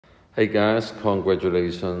Hey guys,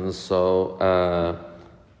 congratulations. Probably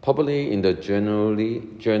in the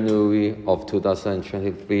January of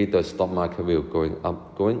 2023, the stock market will going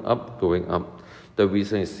up. The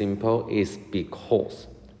reason is simple,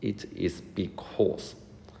 it is because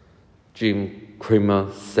Jim Cramer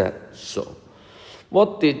said so.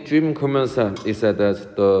 What did Jim Cramer say? He said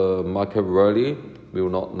that the market rally will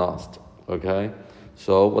not last. Okay.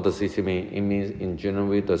 So what does it mean? It means in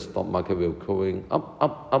January the stock market will going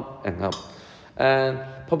up and up. And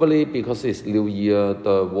probably because it's New Year,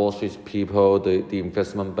 the Wall Street people, the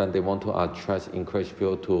investment bank, they want to encourage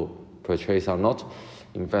people to purchase or not,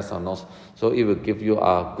 invest or not. So it will give you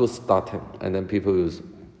a good starting, and then people will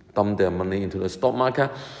dump their money into the stock market.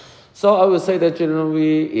 So I would say that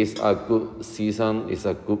January is a good season, is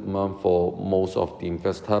a good month for most of the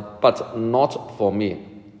investors, but not for me.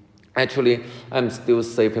 Actually, I'm still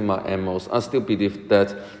saving my ammos. I still believe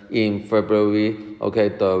that in February, okay,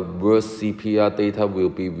 the worst CPR data will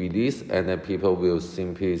be released and then people will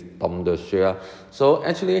simply dump the share. So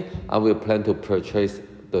actually, I will plan to purchase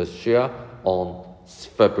the share on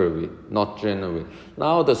February, not January.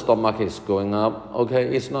 Now the stock market is going up,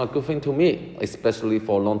 okay, it's not a good thing to me, especially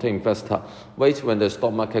for long-term investor. Wait when the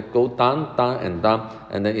stock market go down,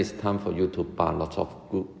 and then it's time for you to buy lots of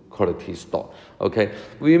good quality stock. Okay,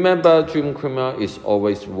 remember Jim Cramer is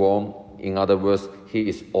always wrong. In other words, he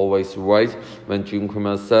is always right. When Jim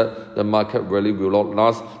Cramer said the market really will not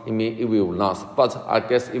last, it means it will last, but I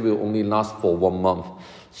guess it will only last for 1 month.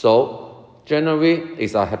 So January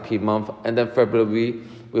is a happy month, and then February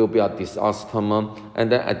will be a disaster month,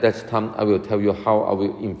 and then at that time I will tell you how I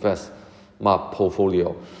will invest my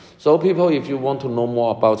portfolio. So people, if you want to know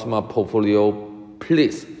more about my portfolio,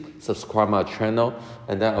 please subscribe my channel,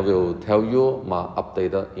 and then I will tell you my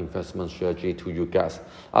updated investment strategy to you guys.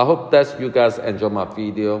 I hope that you guys enjoy my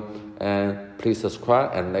video, and please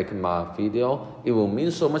subscribe and like my video. It will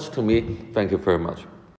mean so much to me. Thank you very much.